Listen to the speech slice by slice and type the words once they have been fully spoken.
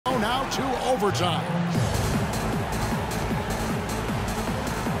to overtime.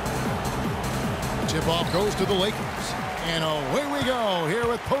 Tip-off goes to the Lakers. And away we go here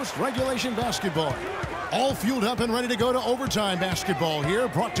with post-regulation basketball. All fueled up and ready to go to overtime basketball here,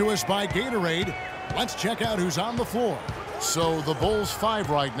 brought to us by Gatorade. Let's check out who's on the floor. So the Bulls 5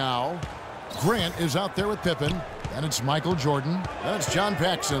 right now. Grant is out there with Pippen. Then it's Michael Jordan. That's John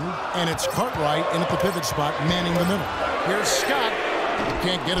Paxson. And it's Cartwright in at the pivot spot, manning the middle. Here's Scott.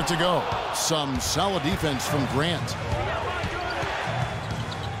 Can't get it to go. Some solid defense from Grant.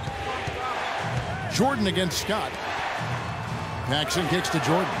 Jordan against Scott. Paxson kicks to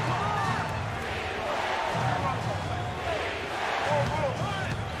Jordan.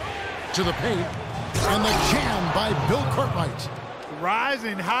 To the paint. And the jam by Bill Cartwright.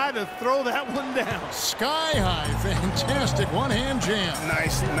 Rising high to throw that one down. Sky high. Fantastic one-hand jam.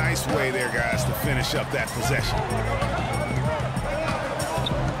 Nice way there, guys, to finish up that possession.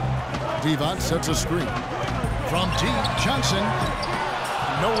 Divac sets a screen. From deep, Johnson.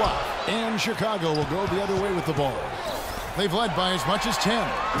 No luck. And Chicago will go the other way with the ball. They've led by as much as 10.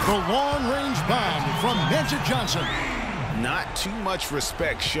 The long-range bomb from Magic Johnson. Not too much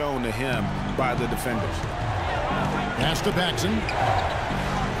respect shown to him by the defenders. Pass to Paxson.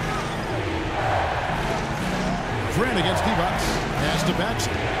 Grant against Divac. Pass to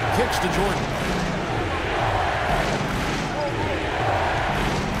Paxson. Kicks to Jordan.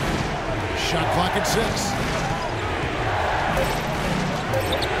 Shot clock at 6.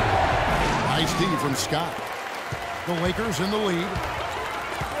 Nice D from Scott. The Lakers in the lead.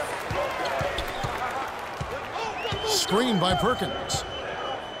 Screen by Perkins.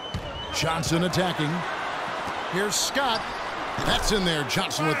 Johnson attacking. Here's Scott. That's in there.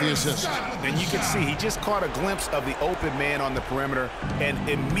 Johnson with the assist. And you can see he just caught a glimpse of the open man on the perimeter and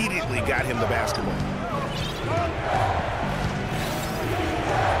immediately got him the basketball.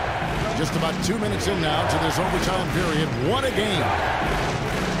 Just about 2 minutes in now to this overtime period. What a game.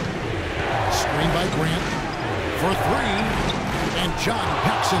 Screen by Grant for 3. And John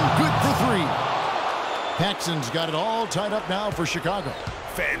Paxson good for 3. Paxson's got it all tied up now for Chicago.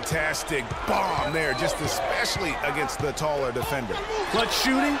 Fantastic bomb there, just especially against the taller defender. Clutch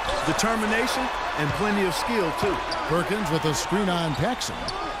shooting, determination, and plenty of skill, too. Perkins with a screen on Paxson.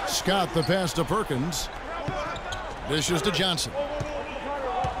 Scott the pass to Perkins. Dishes to Johnson.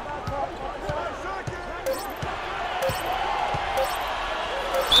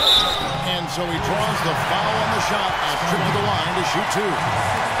 And so he draws the foul on the shot. A trip to the line to shoot 2.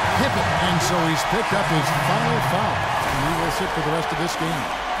 Pippen. And so he's picked up his final foul. And he will sit for the rest of this game.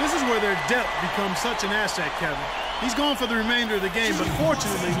 This is where their depth becomes such an asset, Kevin. He's gone for the remainder of the game, but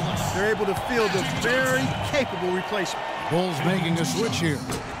fortunately, they're able to field a very capable replacement. Bulls making a switch here.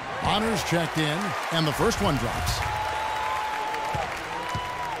 Honors checked in, and the first one drops.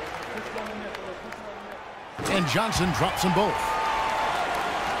 And Johnson drops them both.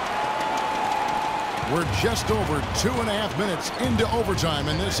 We're just over 2.5 minutes into overtime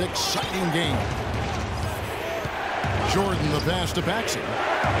in this exciting game. Jordan the pass to Paxson.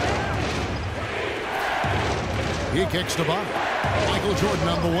 He kicks to bottom. Michael Jordan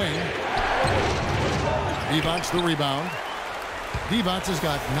on the wing. Divac the rebound. Divac has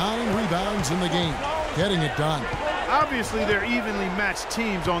got 9 rebounds in the game. Getting it done. Obviously, they're evenly matched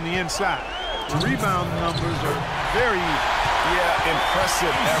teams on the inside. The rebound numbers are very even. Yeah,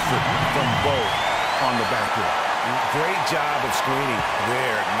 impressive effort from both on the back end. Great job of screening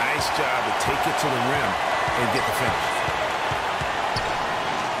there. Nice job to take it to the rim and get the finish.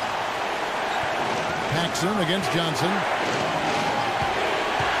 Paxson against Johnson.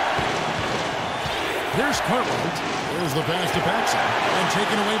 Here's Cartwright. There's the pass to Paxson. And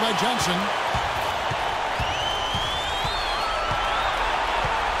taken away by Johnson.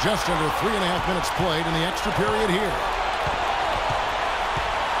 Just under 3.5 minutes played in the extra period here.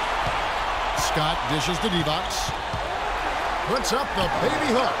 Scott dishes to Divac. Puts up the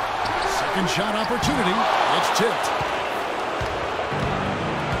baby hook. Second shot opportunity. It's tipped.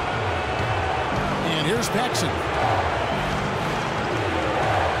 And here's Paxson.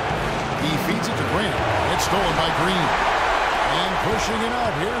 He feeds it to Grant. It's stolen by Green. And pushing it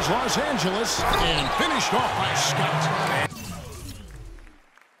out, here's Los Angeles. And finished off by Scott.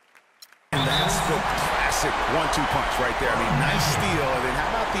 And that's the classic 1-2 punch right there. I mean, nice steal. And then how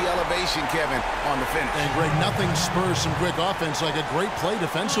about the elevation, Kevin, on the finish? And Greg, nothing spurs some quick offense like a great play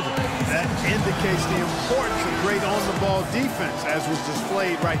defensively. That indicates the importance of great on-the-ball defense, as was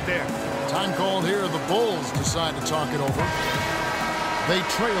displayed right there. Time called here. The Bulls decide to talk it over. They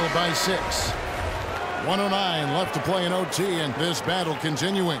trail by 6. 1:09 left to play in OT, and this battle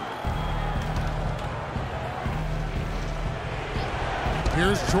continuing.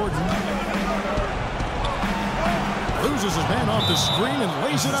 Here's Jordan. Loses his man off the screen and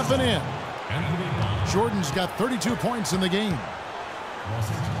lays it up and in. Jordan's got 32 points in the game.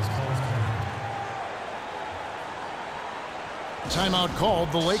 Timeout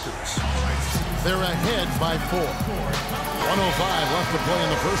called the Lakers. They're ahead by 4. 1:05 left to play in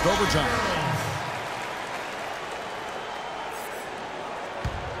the first overtime.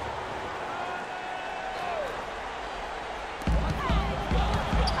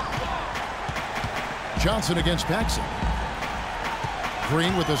 Johnson against Paxson.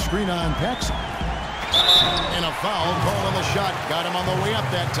 Green with a screen on Paxson. And a foul call on the shot. Got him on the way up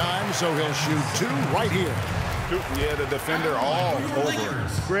that time, so he'll shoot 2 right here. Yeah, the defender all over him.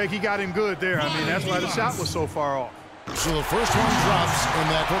 Greg, he got him good there. I mean, that's why the shot was so far off. So the first one drops, and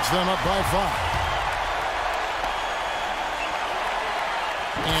that puts them up by 5.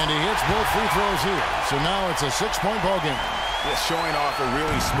 And he hits both free throws here. So now it's a 6-point ball game. Yeah, showing off a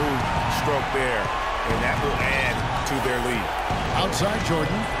really smooth stroke there, and that will add to their lead. Outside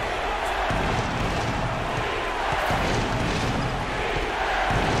Jordan.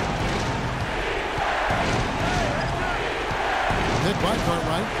 Hit by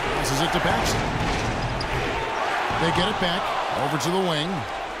Cartwright. Passes it to Paxson. They get it back. Over to the wing.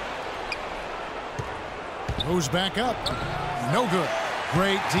 Moves back up. No good.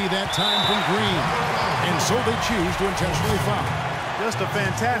 Great D that time from Green. And so they choose to intentionally foul. Just a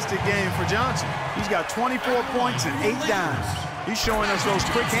fantastic game for Johnson. He's got 24 points and 8 dimes. He's showing us those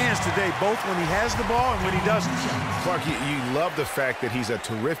quick hands today, both when he has the ball and when he doesn't. Clark, you love the fact that he's a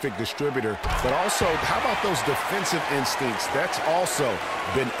terrific distributor, but also, how about those defensive instincts? That's also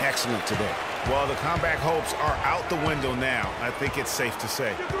been excellent today. Well, the comeback hopes are out the window now. I think it's safe to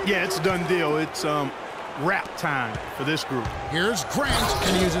say. Yeah, it's a done deal. It's wrap time for this group. Here's Grant,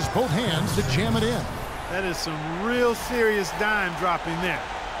 and he uses both hands to jam it in. That is some real serious dime dropping there.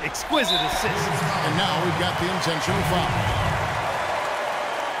 Exquisite assist. And now we've got the intentional foul.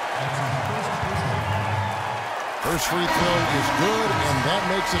 First free throw is good, and that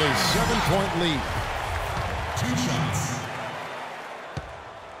makes it a 7-point lead. 2 shots.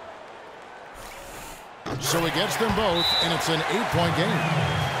 So he gets them both, and it's an 8-point game.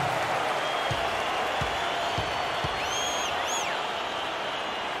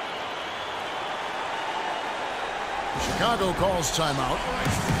 Chicago calls timeout.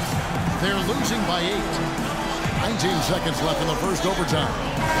 They're losing by 8. 19 seconds left in the first overtime.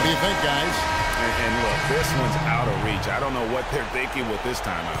 What do you think, guys? And look, this one's out of reach. I don't know what they're thinking with this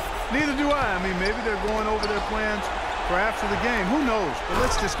timeout. Neither do I. I mean, maybe they're going over their plans for after the game. Who knows? But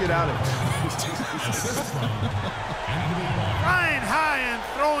let's just get out of it. Flying high and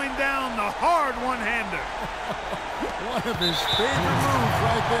throwing down the hard one-hander. One of his favorite moves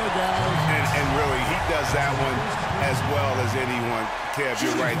right there, guys. And really, he does that one as well as anyone. Kev,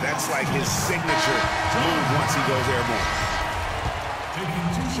 you're right. That's like his signature move once he goes airborne. Taking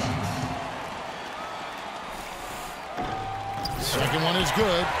 2 shots. Second one is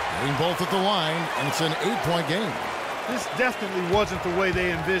good. Getting both at the line, and it's an 8-point game. This definitely wasn't the way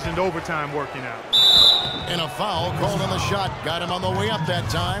they envisioned overtime working out. And a foul called on the shot. Got him on the way up that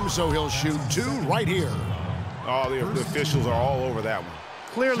time, so he'll shoot 2 right here. Oh, the officials are all over that one.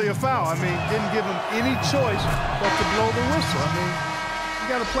 Clearly a foul. I mean, didn't give him any choice but to blow the whistle. I mean, you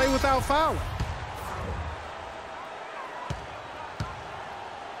got to play without fouling.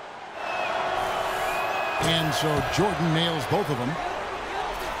 And so Jordan nails both of them.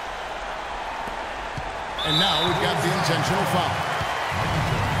 And now we've got the intentional foul.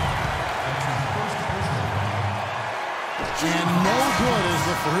 And no good is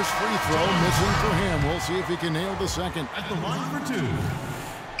the first free throw, missing for him. We'll see if he can nail the second. At the line for 2.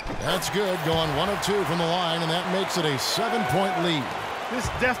 That's good, going 1 of 2 from the line, and that makes it a 7-point lead. This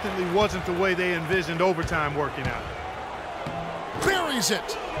definitely wasn't the way they envisioned overtime working out. Buries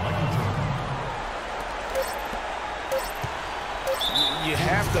it. You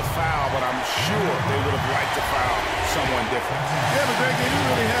have to foul, but I'm sure they would have liked to foul someone different. Yeah, but Greg, they didn't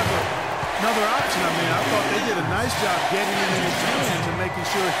really have another option. I mean, I thought they did a nice job getting him in his hands and making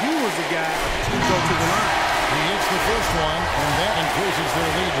sure he was the guy to go to the line. He hits the first one, and that increases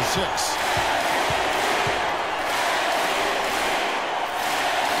their lead to 6.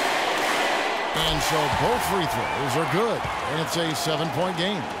 And so both free throws are good, and it's a 7-point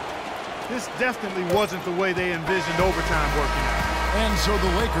game. This definitely wasn't the way they envisioned overtime working out. And so the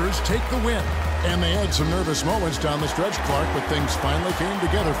Lakers take the win. And they had some nervous moments down the stretch, Clark, but things finally came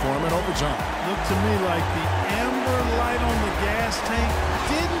together for them in overtime. Looked to me like the amber light on the gas tank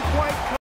didn't quite come